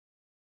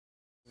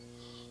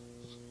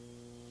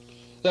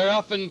They're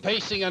often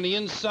pacing on the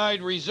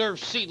inside. Reserve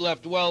seat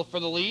left well for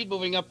the lead.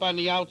 Moving up on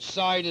the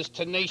outside is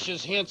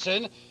Tenacious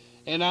Hansen.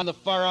 And on the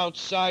far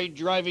outside,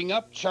 driving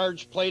up,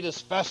 Charge Plate is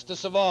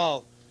fastest of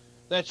all.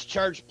 That's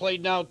Charge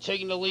Plate now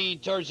taking the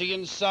lead towards the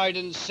inside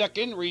in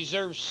second.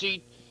 Reserve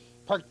seat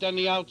parked on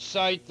the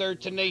outside third.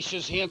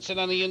 Tenacious Hansen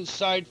on the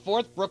inside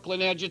fourth.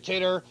 Brooklyn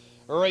Agitator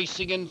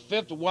racing in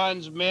fifth.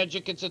 Juan's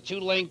Magic, it's a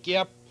 2-length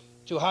gap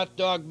to Hot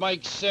Dog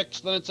Mike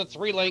sixth. Then it's a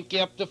 3-length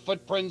gap to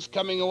Footprints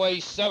coming away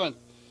seventh.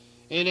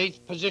 In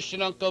eighth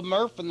position, Uncle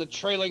Murph, and the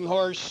trailing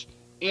horse,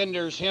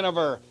 Anders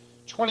Hanover.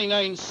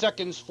 29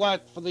 seconds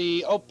flat for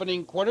the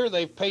opening quarter.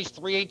 They've paced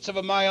 3/8 of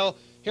a mile.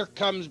 Here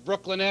comes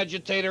Brooklyn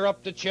Agitator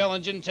up to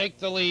challenge and take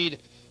the lead.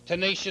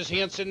 Tenacious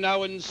Hansen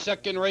now in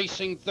second,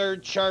 racing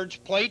third.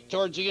 Charge Plate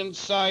towards the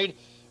inside.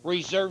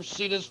 Reserve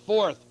seat is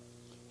fourth.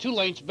 2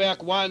 lengths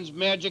back, Juan's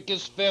Magic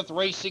is fifth.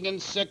 Racing in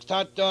sixth,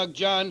 Hot Dog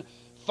John.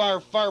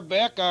 Far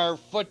back are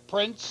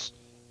Footprints,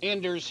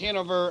 Anders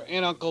Hanover,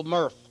 and Uncle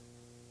Murph.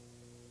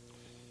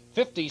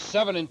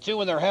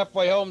 57-2, and they're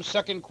halfway home.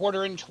 Second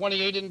quarter in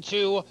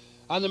 28-2.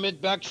 On the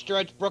mid-back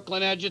stretch,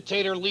 Brooklyn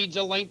Agitator leads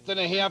a length and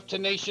a half.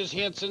 Tenacious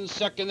Hansen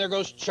second. There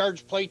goes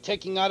Charge Plate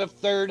taking out of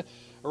third.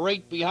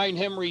 Right behind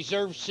him,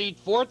 Reserve seat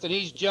fourth, and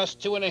he's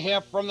just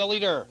 2.5 from the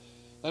leader.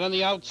 Then on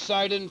the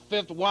outside in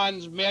fifth,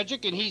 Juan's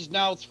Magic, and he's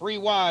now 3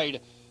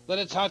 wide. Then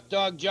it's Hot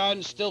Dog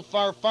John, still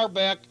far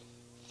back.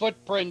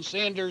 Footprints,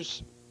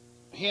 Anders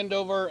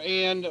Hanover,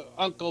 and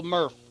Uncle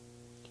Murph.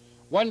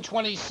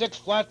 126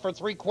 flat for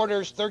 3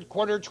 quarters. Third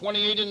quarter,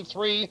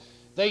 28-3.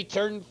 They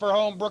turn for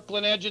home.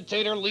 Brooklyn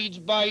Agitator leads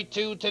by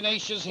 2.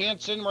 Tenacious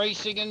Hansen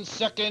racing in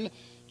second.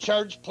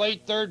 Charge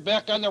Plate third.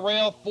 Back on the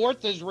rail.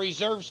 Fourth is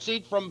Reserve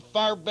seat from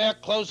far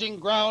back, closing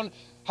ground.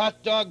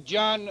 Hot Dog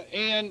John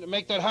and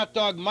make that Hot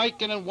Dog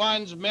Mike, and then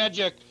Juan's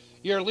Magic.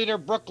 Your leader,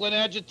 Brooklyn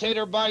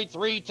Agitator, by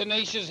 3.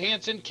 Tenacious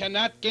Hansen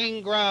cannot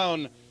gain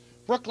ground.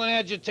 Brooklyn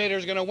Agitator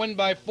is going to win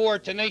by 4.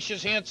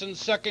 Tenacious Hansen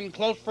second,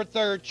 close for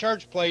third.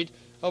 Charge Plate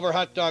over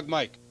Hot Dog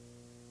Mike.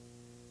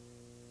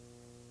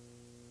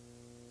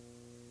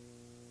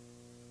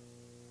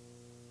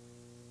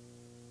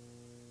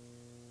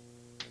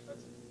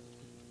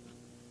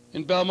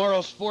 In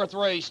Balmoral's fourth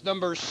race,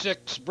 number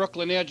 6,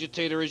 Brooklyn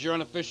Agitator is your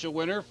unofficial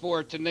winner.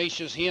 4,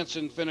 Tenacious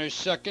Hansen finished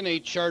second.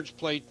 8, Charge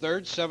Plate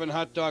third. 7,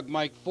 Hot Dog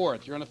Mike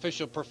fourth. Your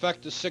unofficial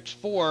perfecta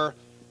 6-4,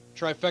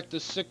 trifecta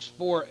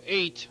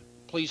 6-4-8.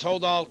 Please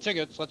hold all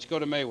tickets. Let's go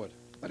to Maywood.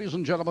 Ladies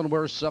and gentlemen,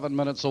 we're 7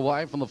 minutes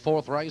away from the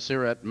 4th race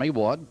here at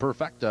Maywood.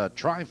 Perfecta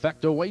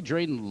trifecta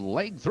wagering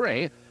leg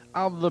 3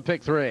 of the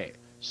pick 3.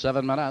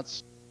 7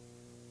 minutes.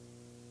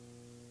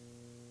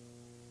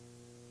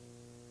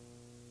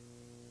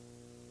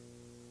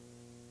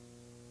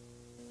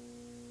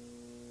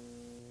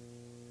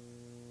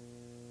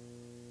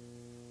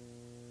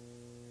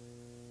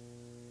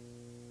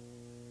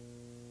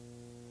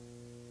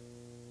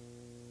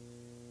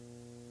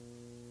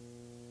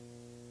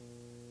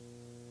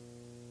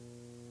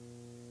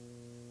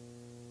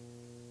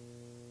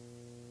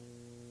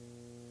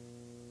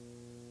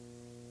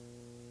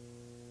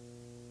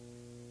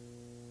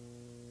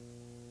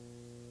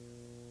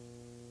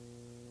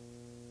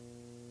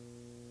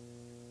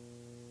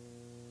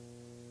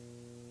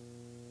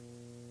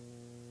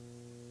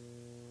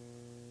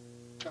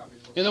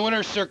 In the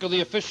winner's circle, the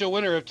official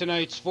winner of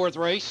tonight's 4th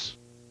race.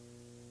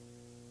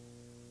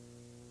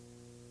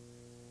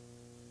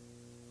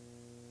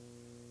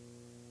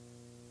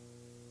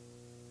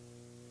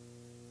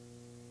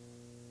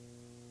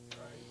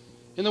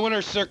 In the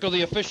winner's circle,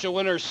 the official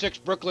winner, 6,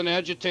 Brooklyn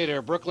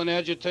Agitator. Brooklyn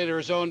Agitator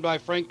is owned by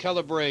Frank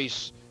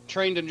Calabrese,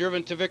 trained and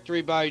driven to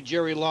victory by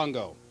Gerry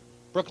Longo.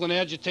 Brooklyn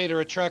Agitator,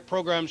 a track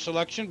program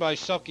selection by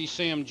Selkie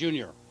Sam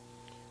Jr.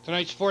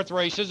 Tonight's 4th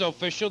race is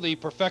official. The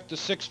Perfecta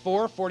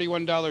 6-4,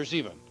 $41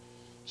 even.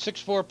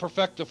 6-4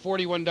 Perfecta,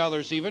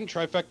 $41 even.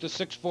 Trifecta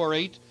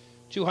 6-4-8,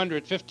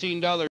 $215.